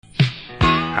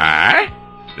Hi,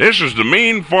 this is the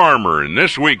Mean Farmer, and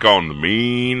this week on the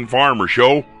Mean Farmer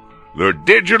Show, the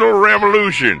digital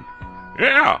revolution.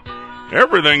 Yeah,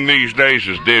 everything these days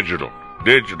is digital.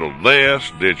 Digital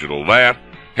this, digital that.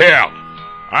 Hell,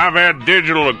 I've had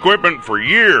digital equipment for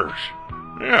years.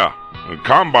 Yeah, the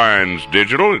combine's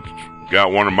digital. It's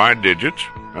got one of my digits.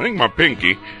 I think my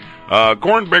pinky.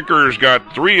 Corn picker's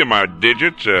got 3 of my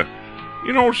digits.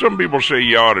 Some people say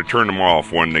you ought to turn them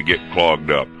off when they get clogged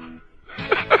up.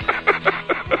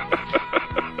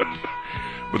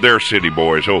 But they're city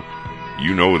boys. Oh,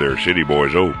 you know they're city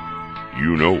boys. Oh,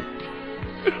 you know.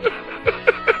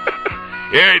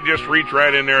 Yeah, you just reach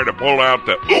right in there to pull out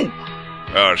the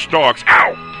stalks.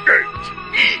 Ow!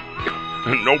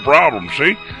 No problem,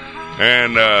 see?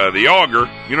 And the auger,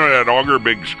 you know that auger,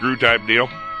 big screw type deal?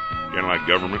 Kind of like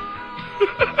government.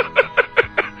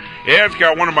 Yeah, it's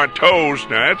got one of my toes.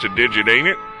 Now, that's a digit, ain't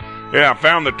it? Yeah, I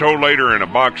found the toe later in a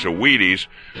box of Wheaties.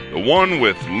 The one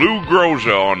with Lou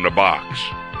Groza on the box.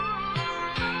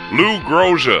 Lou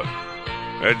Groza.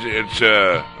 It's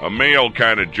a male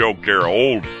kind of joke there,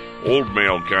 old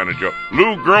male kind of joke.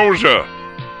 Lou Groza.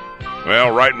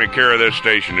 Well, write me care of this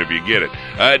station if you get it.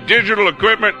 Digital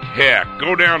equipment? Heck,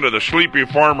 go down to the Sleepy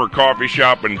Farmer coffee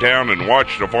shop in town and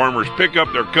watch the farmers pick up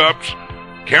their cups.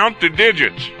 Count the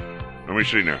digits. Let me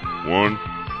see now. 1,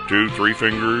 2, 3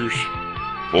 fingers.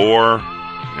 4,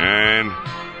 and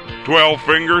 12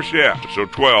 fingers. Yeah, so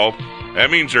 12.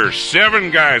 That means there's 7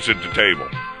 guys at the table.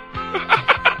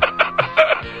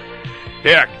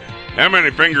 Heck, how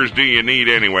many fingers do you need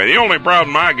anyway? The only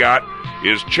problem I got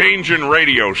is changing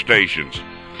radio stations.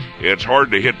 It's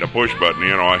hard to hit the push button.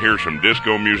 I hear some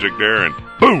disco music there, and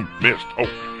boom, missed. Oh,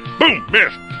 boom,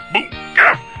 missed. Boom,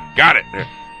 got it.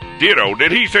 Ditto.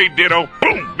 Did he say ditto?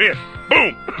 Boom, missed.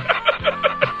 Boom.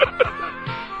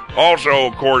 Also,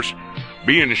 of course,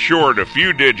 being short a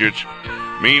few digits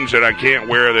means that I can't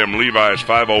wear them Levi's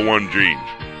 501 jeans.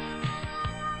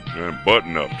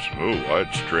 Button-ups. Oh,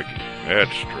 that's tricky.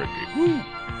 That's tricky. Woo.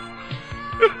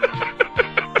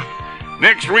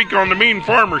 Next week on the Mean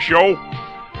Farmer Show,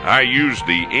 I use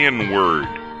the N-word.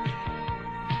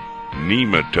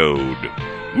 Nematode.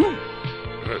 Woo.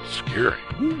 That's scary.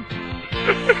 Woo.